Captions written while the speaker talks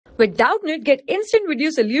With Doubtnut, get instant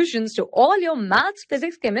video solutions to all your maths,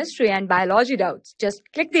 physics, chemistry, and biology doubts. Just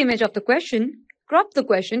click the image of the question, crop the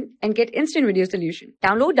question, and get instant video solution.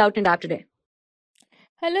 Download Doubtnut app today.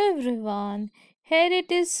 Hello everyone. Here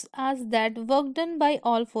it is as that work done by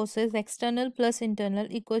all forces external plus internal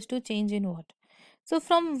equals to change in what? So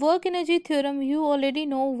from work energy theorem you already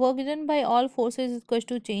know work done by all forces is equals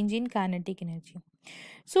to change in kinetic energy.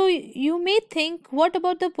 So you may think what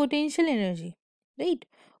about the potential energy? Right?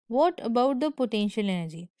 What about the potential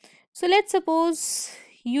energy? So let's suppose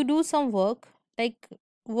you do some work like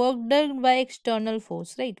work done by external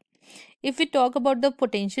force, right? If we talk about the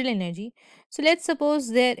potential energy, so let's suppose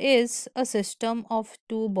there is a system of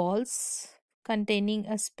two balls containing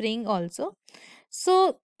a spring also.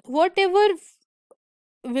 So whatever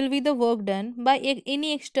will be the work done by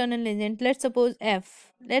any external agent, let's suppose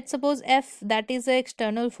f that is the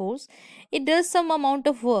external force, it does some amount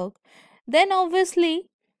of work, then obviously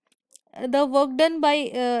the work done by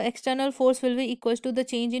external force will be equals to the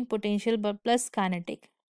change in potential but plus kinetic.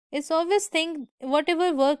 It's always think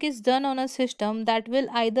whatever work is done on a system that will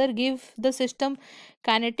either give the system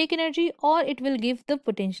kinetic energy or it will give the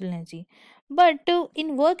potential energy. But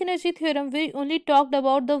in work energy theorem we only talked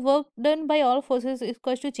about the work done by all forces is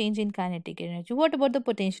equals to change in kinetic energy. What about the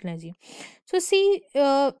potential energy? So see,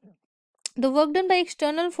 the work done by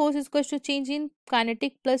external force is equals to change in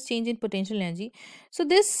kinetic plus change in potential energy. So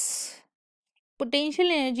this potential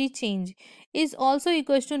energy change is also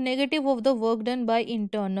equals to negative of the work done by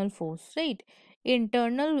internal force, right?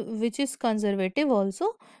 Internal, which is conservative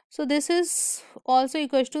also. So this is also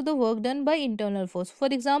equals to the work done by internal force. For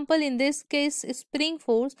example, in this case spring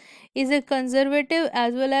force is a conservative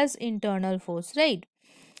as well as internal force, right?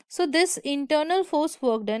 So this internal force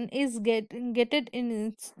work done is get it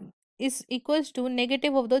in is equals to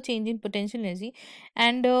negative of the change in potential energy.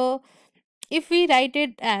 And if we write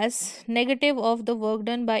it as negative of the work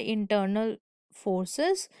done by internal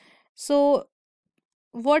forces, so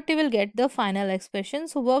what we will get the final expression.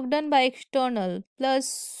 So work done by external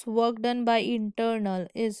plus work done by internal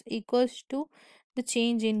is equals to the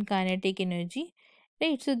change in kinetic energy,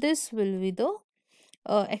 right? So this will be the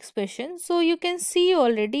expression. So you can see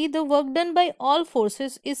already the work done by all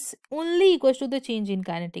forces is only equals to the change in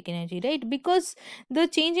kinetic energy, right? Because the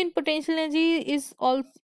change in potential energy is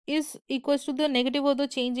equals to the negative of the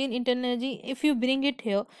change in internal energy if you bring it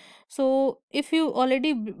here. So if you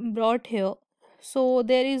already brought here, so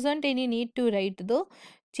there isn't any need to write the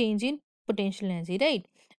change in potential energy, right?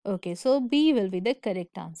 Okay, so B will be the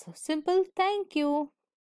correct answer. Simple. Thank you.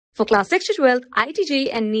 For class 6 to 12, IIT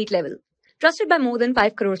JEE and NEET level. Trusted by more than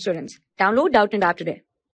 5 crore students. Download Doubtnut app today.